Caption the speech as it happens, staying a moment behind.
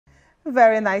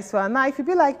Very nice one. Now, if you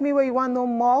be like me where you want to know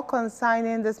more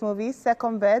concerning this movie,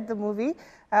 Second Bed, the movie,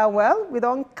 well, we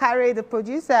don't carry the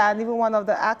producer and even one of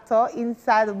the actor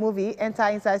inside the movie, enter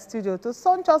inside studio to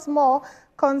search us more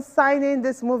concerning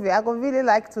this movie. I would really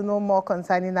like to know more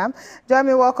concerning them. Join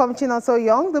me, welcome Chino So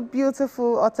Young, the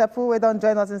beautiful Otepu. We don't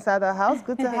join us inside the house.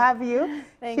 Good to have you.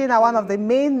 Chino, one of the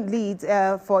main leads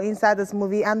for inside this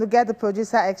movie, and to get the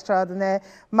producer extraordinaire,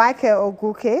 Michael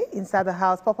Oguke, inside the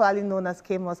house, popularly known as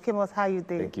Kamos. Kamos, how you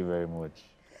doing? Thank you very much.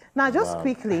 Now, just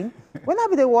quickly, when I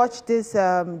be watch this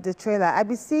the trailer, I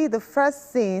be see the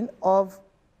first scene of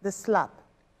the slap.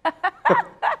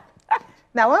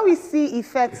 Now, when we see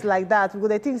effects like that, we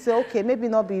would think, say, okay, maybe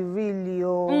not be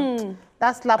real.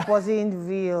 That slap wasn't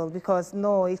real because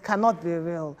no, it cannot be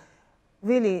real.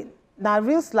 Really, now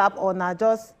real slap or now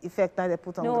just effect that they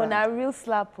put on ground? No, now real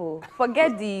slap. Oh.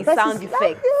 Forget the sound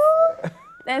effect.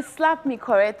 Then slap me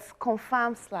correct,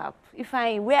 confirm slap. If I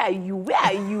ain't, where are you? Where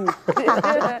are you?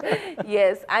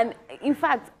 Yes, and in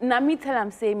fact, Nami tell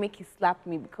him say make he slap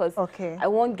me because I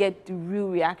won't get the real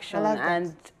reaction,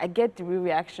 and I get the real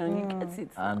reaction. You get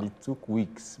it. And it took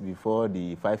weeks before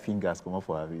the 5 fingers come up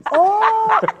for her face.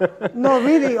 Oh, no,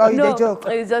 really? Or no, you joke?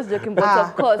 It's just joking, but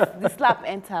of course the slap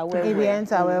enter well. It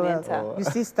enter well. You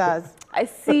see stars. I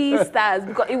see stars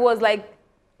because it was like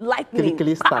lightning.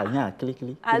 Clickly star, yeah,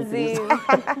 clickly. As in.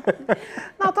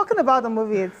 Now, talking about the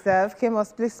movie itself,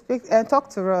 Kamos, please speak and talk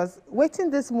to us. What's in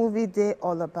this movie they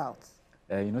all about?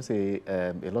 You know, say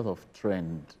a lot of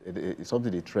trend. It's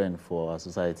something they trend for our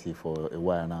society for a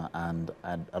while now, and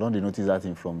I don't notice that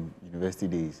thing from university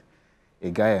days.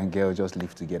 A guy and girl just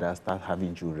live together, start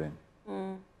having children.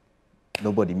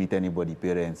 Nobody meet anybody,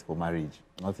 parents for marriage.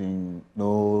 Nothing,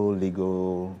 no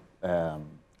legal.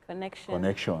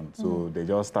 Connection. So they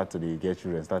just start to get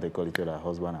children, start to call each other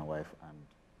husband and wife, and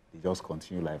they just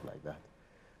continue life like that.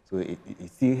 So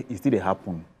it still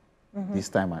happen this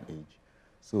time and age.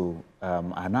 So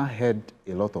I now heard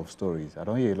a lot of stories. I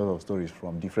don't hear a lot of stories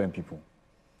from different people,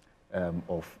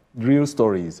 of real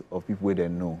stories of people where they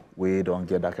know, where don't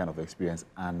get that kind of experience,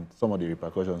 and some of the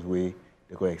repercussions where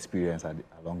they could experience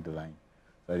along the line.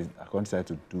 So I decided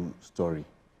to do story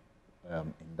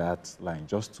in that line,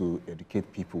 just to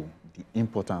educate people the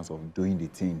importance of doing the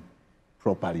thing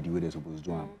properly the way they're supposed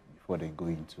to do before they go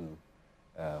into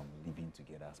living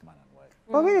together as man and wife.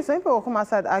 But really, some people will come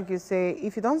outside and argue, say,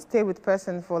 if you don't stay with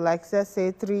person for like, let's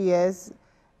say 3 years,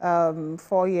 4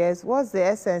 years, what's the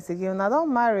essence again? Now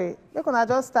don't marry. You can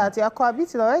just start. You are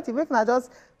cohabiting already. We can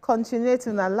just continue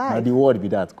to life. Now the word be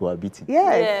that cohabiting.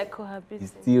 Yes. Yeah, cohabiting.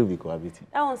 It still be cohabiting.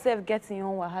 That one self gets in your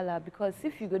own wahala because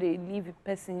if you go to live with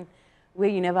person where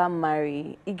you never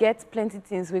marry, it gets plenty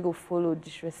things we go follow,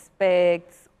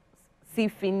 disrespect, see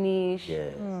finish,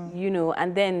 you know,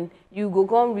 and then you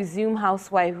go and resume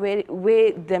housewife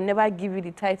where them never give you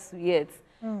the title yet.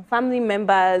 Family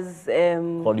members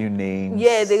call you names.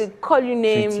 Yeah, they call you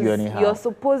names. Treat you anyhow. Your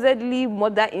supposedly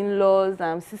mother-in-laws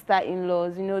and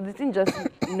sister-in-laws, you know, the thing just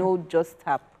just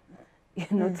tap.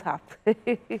 Tap.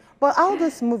 But how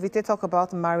this movie they talk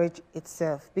about marriage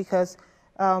itself, because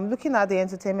looking at the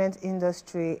entertainment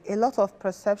industry, a lot of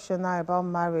perception now about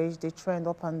marriage, they trend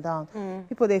up and down.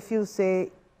 People, they feel, say,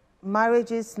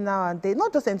 marriages nowadays,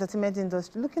 not just entertainment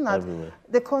industry, looking at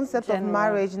the concept of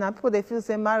marriage now, people, they feel,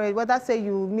 say, marriage, whether say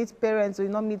you meet parents or you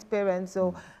not meet parents,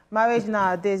 so marriage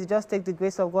nowadays, you just take the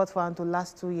grace of God for them to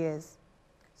last 2 years.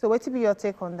 So what will be your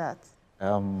take on that?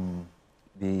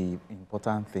 The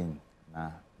important thing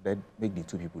now, that make the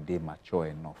two people, they mature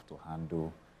enough to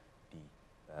handle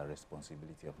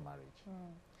responsibility of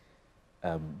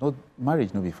marriage. Not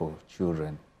marriage, no before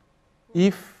children.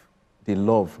 If the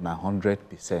love na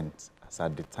 100% as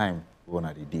at the time we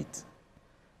want to date,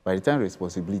 by the time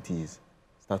responsibilities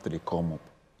start to come up,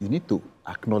 you need to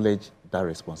acknowledge that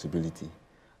responsibility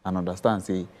and understand,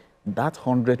 say, that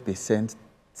 100%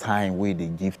 time where they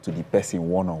give to the person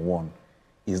one-on-one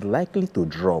is likely to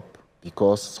drop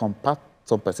because some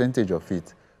percentage of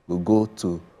it will go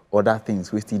to other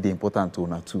things which still important to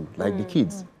una too, like the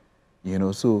kids. You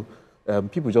know, so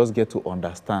people just get to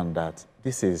understand that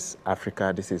this is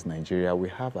Africa, this is Nigeria, we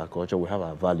have our culture, we have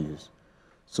our values.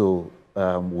 So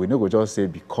we no go just say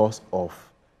because of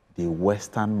the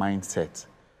Western mindset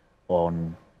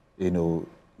on, you know,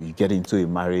 you get into a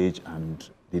marriage and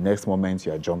the next moment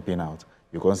you are jumping out,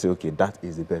 you can't say, okay, that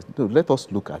is the best. No, let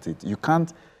us look at it. You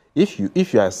can't, if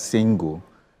you are single,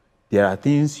 there are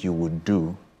things you would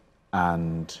do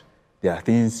and there are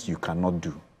things you cannot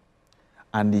do.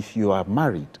 And if you are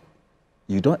married,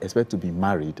 you don't expect to be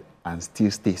married and still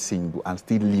stay single and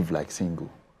still live like single.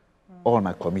 On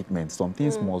a commitment, some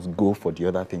things must go for the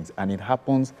other things. And it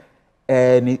happens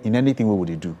in anything we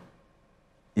would do.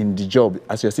 in the job,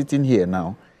 as you're sitting here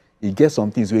now, you get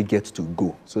some things where get to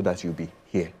go so that you'll be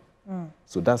here.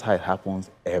 So that's how it happens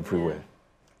everywhere.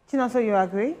 Tina, so you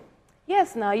agree?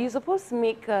 Yes, now you're supposed to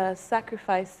make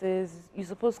sacrifices, you're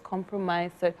supposed to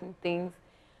compromise certain things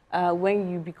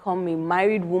when you become a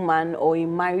married woman or a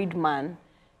married man.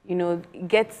 You know,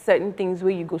 get certain things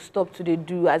where you go stop to they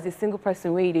do as a single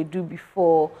person where they do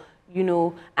before, you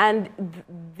know. And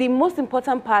the most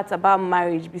important part about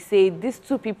marriage, we say these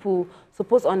two people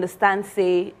supposed to understand,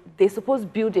 say, they're supposed to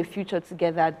build a future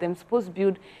together, they're supposed to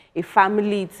build a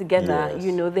family together, Yes.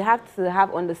 you know. They have to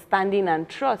have understanding and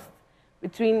trust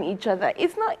between each other.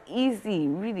 It's not easy,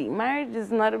 really. Marriage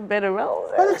is not a better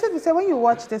role. But the truth is, when you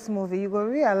watch this movie, you go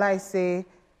realize, say,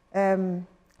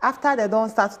 after they don't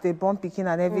start to born picking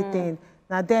and everything,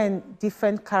 now then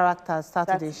different characters start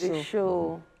to That's the the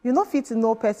show. You not fit to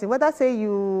know person. Whether say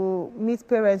you meet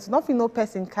parents, you not fit know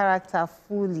person character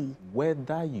fully.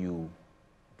 Whether you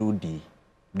do the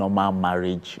normal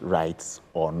marriage rites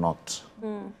or not,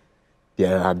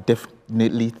 there are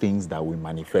definitely things that will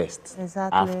manifest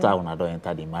after when I don't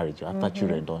enter the marriage, after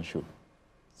children don't show.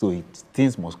 So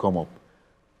things must come up.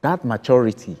 That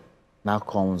maturity now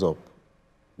comes up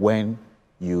when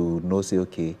you know, say,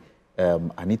 okay,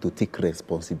 I need to take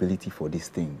responsibility for this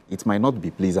thing. It might not be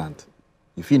pleasant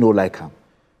if you know like him,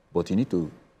 but you need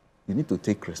to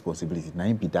take responsibility.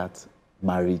 Now be that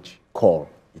marriage call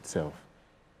itself.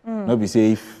 Not be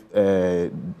say if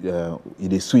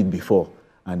it is sweet before,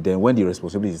 and then when the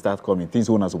responsibility start coming, things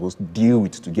we're not supposed to deal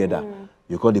with together,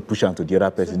 you call the push to the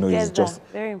other person. No, it's just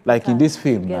like in this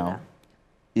film now.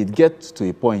 It gets to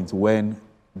a point when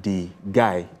the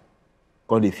guy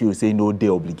got the feel say no, they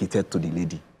obligated to the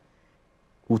lady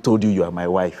who told you are my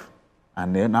wife,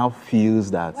 and then now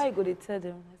feels that. Why you go to tell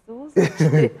them?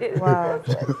 Wow.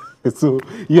 So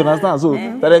you understand?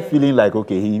 So started feeling like,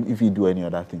 okay, if he do any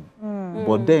other thing,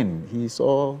 but then he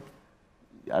saw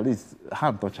at least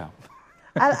hand touch him.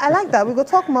 I like that. We go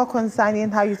talk more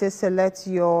concerning how you just select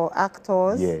your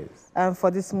actors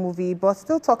for this movie, but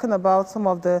still talking about some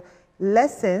of the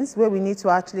lessons where we need to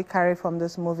actually carry from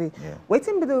this movie.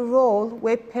 Waiting be the role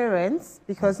where parents,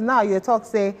 because now you talk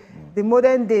say the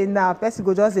modern day now, person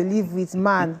go just live with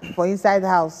man for inside the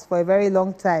house for a very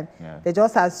long time. They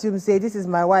just assume, say, this is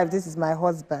my wife, this is my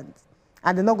husband.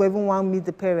 And they're not going to even want to meet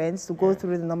the parents to go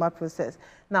through the normal process.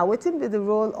 Now, waiting be the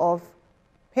role of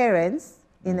parents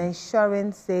in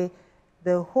ensuring, say,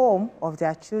 the home of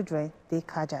their children, they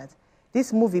kajad.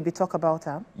 This movie, we talk about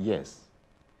her. Yes.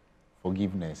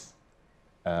 Forgiveness.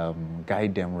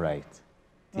 Guide them right.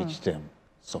 Teach them.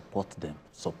 Support them.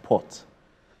 Support.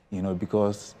 You know,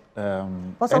 because...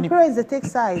 but some parents, they take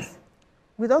sides.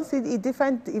 We don't see the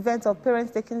different events of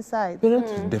parents taking sides.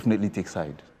 Parents definitely take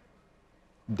side.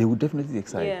 They will definitely take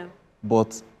side.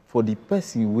 But for the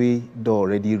person who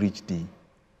already reached the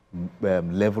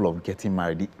level of getting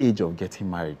married, the age of getting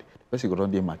married, the person could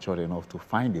not be mature enough to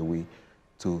find a way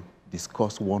to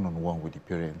discuss one-on-one with the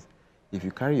parents. If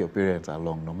you carry your parents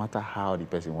along, no matter how the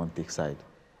person wants to take side,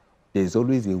 there's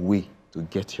always a way to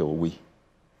get your way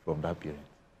from that parent.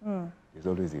 There's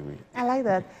always a way. I like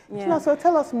that. So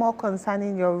tell us more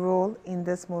concerning your role in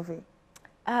this movie.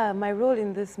 My role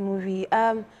in this movie.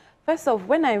 First off,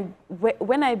 when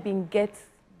I been get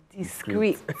the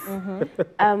script,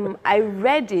 I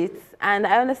read it and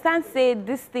I understand. Say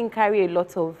this thing carry a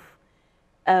lot of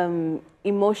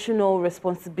emotional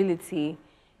responsibility,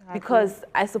 because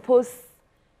I suppose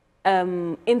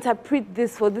interpret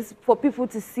this for people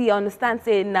to see, understand.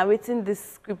 Say narrating this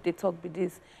script, they talk with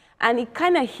this, and it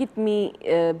kind of hit me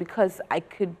because I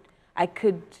could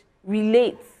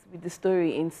relate with the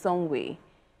story in some way.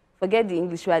 Forget the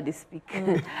English where they speak.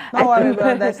 No worry, we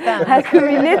understand. I could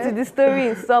relate to the story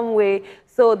in some way.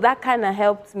 So that kind of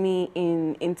helped me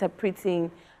in interpreting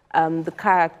the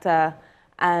character.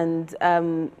 And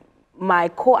my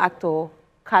co-actor,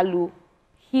 Kalu,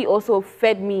 he also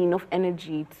fed me enough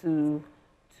energy to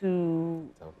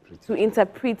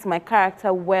interpret my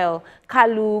character well.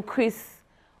 Kalu, Chris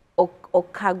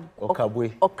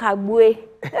Okabwe.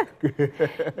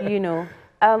 You know.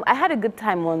 I had a good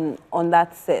time on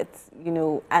that set, you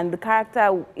know, and the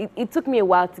character, it took me a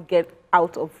while to get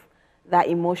out of that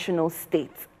emotional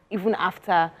state, even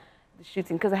after the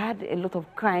shooting, because I had a lot of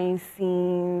crying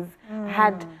scenes.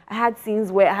 I had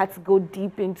scenes where I had to go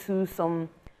deep into some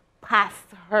past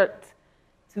hurt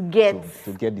to get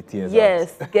the tears out.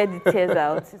 Yes, to get the tears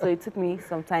out. So it took me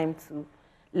some time to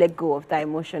let go of that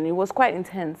emotion. It was quite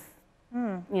intense.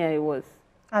 Yeah, it was.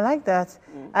 I like that.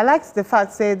 I like the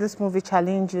fact, say, this movie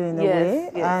challenged you in a way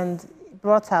and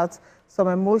brought out some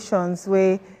emotions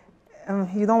where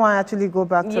You don't want to actually go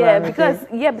back to yeah,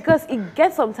 that because it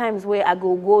gets sometimes where I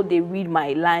go, they read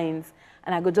my lines,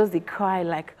 and I go just they cry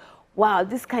like, wow,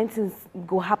 this kind of things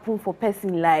go happen for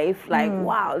person life, like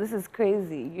wow, this is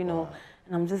crazy, you know,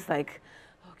 and I'm just like,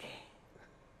 okay,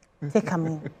 take him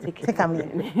in, take him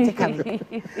in, take him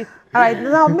in. All right,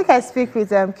 now make I speak with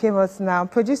Kimos now.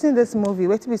 Producing this movie,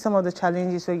 what will be some of the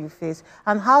challenges that you face,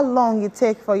 and how long it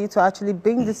take for you to actually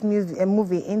bring this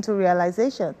movie into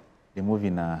realization? The movie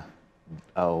now,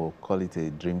 I'll call it a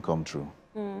dream come true.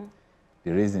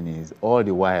 The reason is, all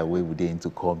the while we would into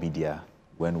core media,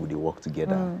 when would they work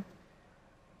together,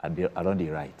 I don't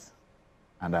write.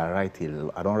 And I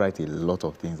don't write a lot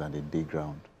of things on the day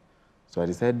ground. So I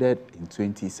decided in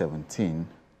 2017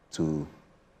 to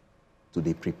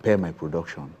prepare my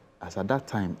production. As at that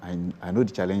time, I know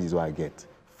the challenges where I get.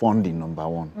 Funding, number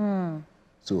one.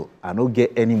 So I don't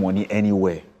get any money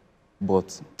anywhere.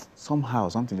 But somehow,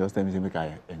 something just tells me to make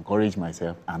I encourage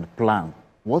myself and plan.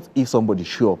 What if somebody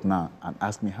show up now and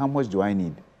ask me, how much do I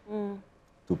need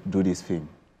to do this film?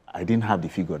 I didn't have the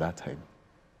figure that time.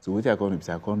 So what I come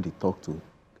to, they talk to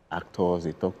actors,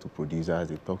 they talk to producers,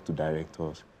 they talk to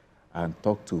directors, and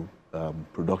talk to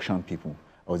production people.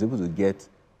 I was able to get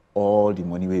all the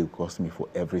money where it cost me for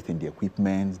everything, the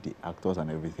equipment, the actors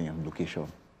and everything, and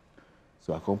location.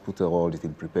 So I can put all this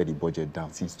and prepare the budget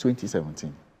down since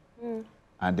 2017.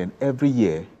 And then every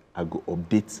year, I go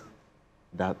update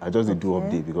that. I just do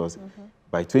update because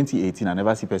by 2018, I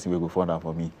never see person will go fund out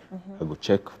for me. I go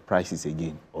check prices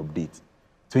again, update.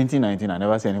 2019, I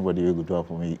never see anybody will go do it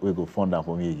for me, will go fund out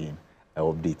for me again. I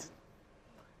update.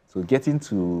 So getting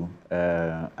to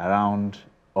around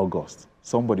August,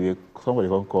 somebody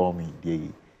will call me,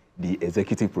 the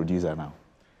executive producer now.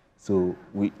 So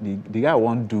the guy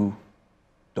won't do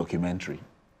documentary.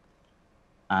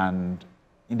 And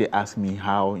they ask me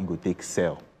how he could take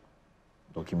sell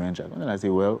documentary. And I say,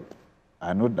 well,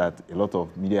 I know that a lot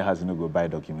of media has go buy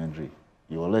documentary.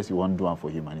 Unless you want to do one for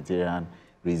humanitarian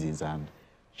reasons and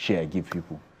share, give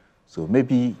people. So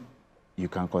maybe you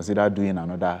can consider doing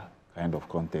another kind of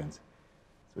content.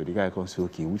 So the guy comes say,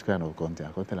 okay, which kind of content?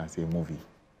 I can tell and say movie.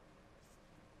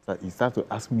 So he started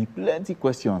to ask me plenty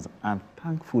questions, and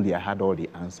thankfully I had all the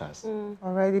answers.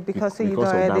 Already, because you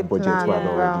of that budget plan what I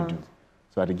already do.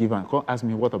 So I give and come ask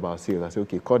me what about sales. I say,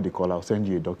 okay, call the call, I'll send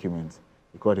you a document.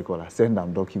 You call the call, I send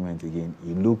them document again.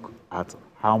 You look at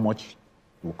how much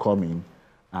will come in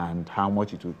and how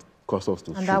much it would cost us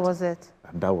to shoot. And that was it.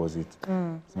 And that was it.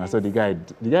 So I said, the guy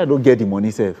don't get the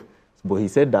money safe, but he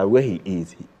said that where he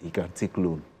is, he can take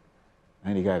loan.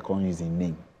 And the guy can't use his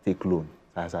name, take loan.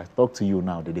 So as I talk to you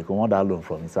now, they come on that loan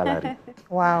from his salary.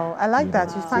 Wow, I like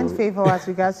that. You find favor as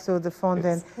regards to the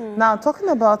funding. Now, talking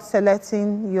about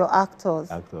selecting your actors.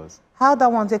 How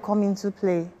that one they come into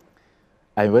play?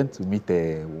 I went to meet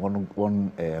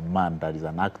one man that is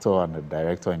an actor and a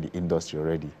director in the industry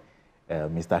already,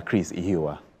 Mr. Chris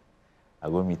Ihiwa. I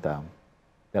go meet him,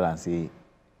 tell him, say,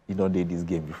 you don't do this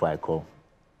game before I come.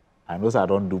 I know I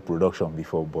don't do production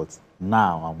before, but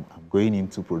now I'm going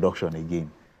into production again.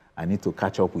 I need to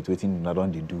catch up with what I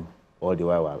don't do all the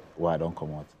while I don't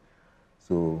come out.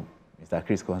 So Mr.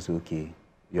 Chris comes say, okay,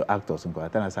 your actors, I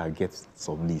tell him, I get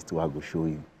some list where I go show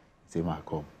you. He say, I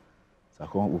come.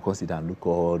 So we consider and look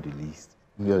all the list.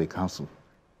 You just a cancel.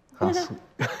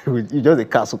 You just a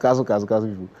cancel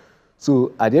people.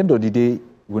 So at the end of the day,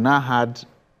 we now had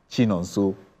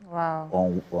Chinonso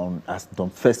on as the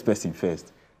first person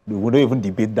first. We don't even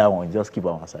debate that one, just keep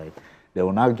on our side. They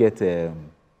will now get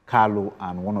Carlo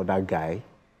and one other guy,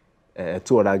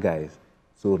 two other guys.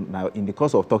 So now in the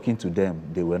course of talking to them,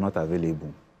 they were not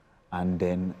available. And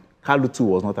then Carlo too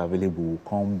was not available. We'll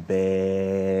come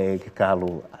back,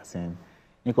 Carlo, as in,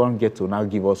 you can't get to now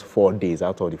give us 4 days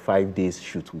out of the 5 days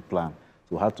shoot we plan.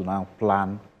 So we have to now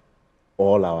plan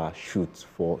all our shoots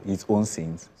for his own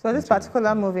scenes. So this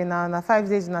particular movie now 5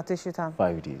 days not to shoot him?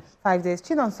 5 days. 5 days.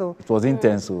 Chinonso. It was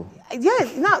intense, so.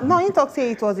 Yes, no, you talk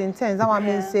say it was intense. That one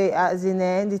means say as in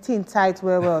the thing tight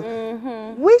well.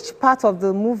 Which part of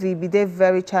the movie be they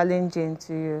very challenging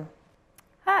to you?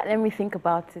 Let me think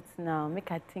about it now.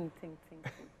 Make I think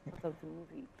part of the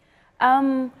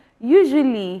movie.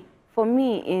 Usually, for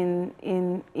me,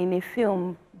 in a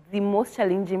film, the most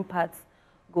challenging parts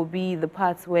go be the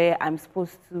parts where I'm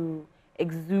supposed to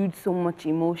exude so much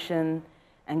emotion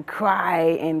and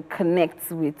cry and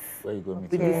connect with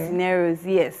the scenarios.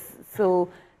 Yes. So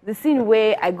the scene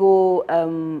where I go,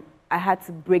 I had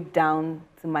to break down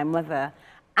to my mother,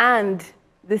 and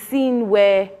the scene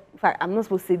where, in fact, I'm not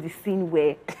supposed to say the scene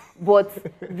where, but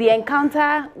the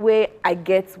encounter where I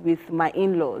get with my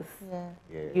in-laws,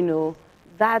 you know,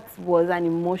 that was an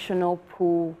emotional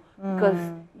pull because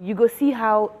you go see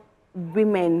how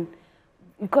women,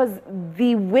 because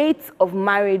the weight of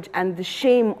marriage and the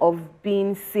shame of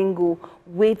being single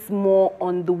weighs more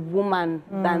on the woman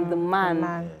than the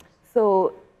man.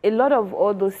 So a lot of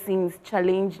all those things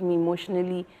challenged me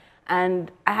emotionally,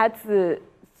 and I had to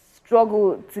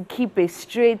struggle to keep a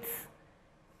straight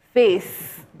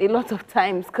face a lot of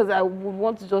times because I would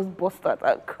want to just bust out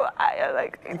and cry.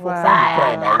 Like, I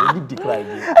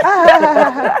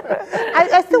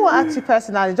still want to ask you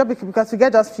personally, just because we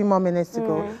get just a few more minutes to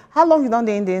go. How long you done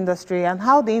in the industry, and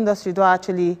how the industry do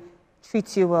actually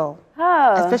treat you well,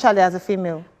 especially as a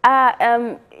female?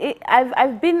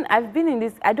 I've been in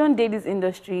this. I don't date this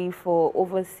industry for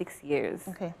over 6 years.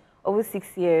 Okay. Over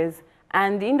 6 years,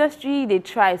 and the industry, they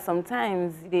try.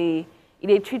 Sometimes they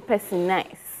treat person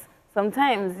nice.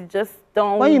 Sometimes you just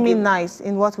don't. What do you mean nice?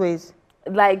 In what ways?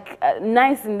 Like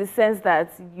nice in the sense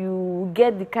that you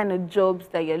get the kind of jobs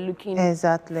that you're looking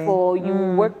for.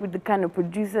 You work with the kind of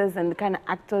producers and the kind of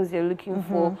actors you're looking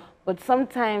for. But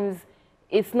sometimes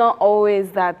it's not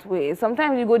always that way.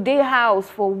 Sometimes you go day house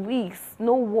for weeks,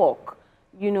 no work,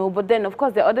 you know. But then, of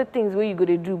course, there are other things where you go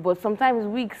to do. But sometimes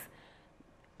weeks,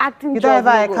 acting jobs. You don't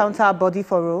ever encounter a body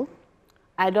for role?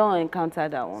 I don't encounter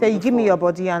that one. So you give me your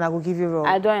body and I will give you role?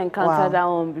 I don't encounter that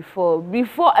one before. In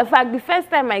fact, the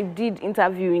first time I did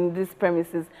interview in these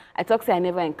premises, I talked say I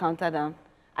never encountered that.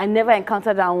 I never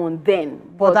encountered that one then.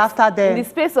 But after then? In the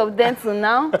space of then to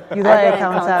now, you don't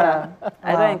encounter.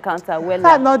 I don't encounter. Well,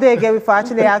 I'm not there again before I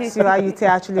actually ask you how you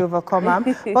actually overcome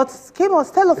them. But Kimos,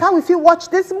 tell us how if you watch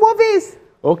these movies.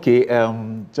 Okay,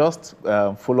 just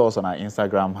follow us on our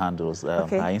Instagram handles. Our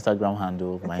Instagram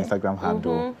handle, my Instagram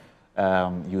handle.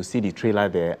 You see the trailer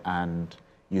there, and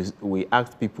we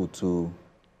asked people to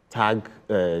tag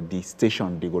the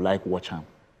station they go like watch them.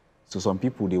 So some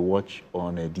people they watch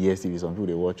on DSTV, some people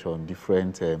they watch on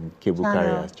different cable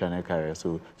carriers, channel carriers.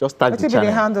 So just tag the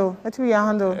channel. What will be your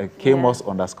handle?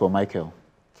 Kmos_Michael.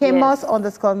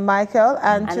 Kmos_Michael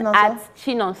and Chinonso? At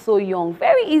Chinonso Young.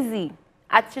 Very easy.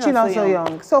 At Chinonso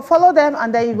Young. So follow them,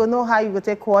 and then you will know how you will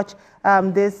take watch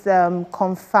this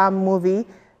confirmed movie.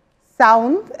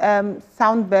 Second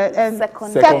Bed,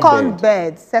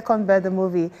 the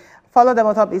movie. Follow them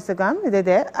on top Instagram. They're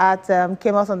there at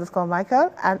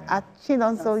Kmos_Michael and at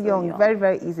Chinonso Young. Very,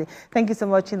 very easy. Thank you so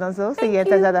much, Chinonso. See you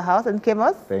inside the house. And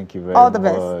Kmos, thank you very much. All the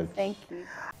best. Thank you.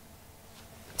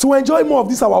 To enjoy more of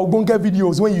these our Ogbonge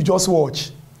videos when you just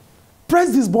watch,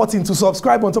 press this button to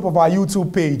subscribe on top of our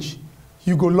YouTube page.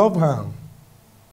 You go love her.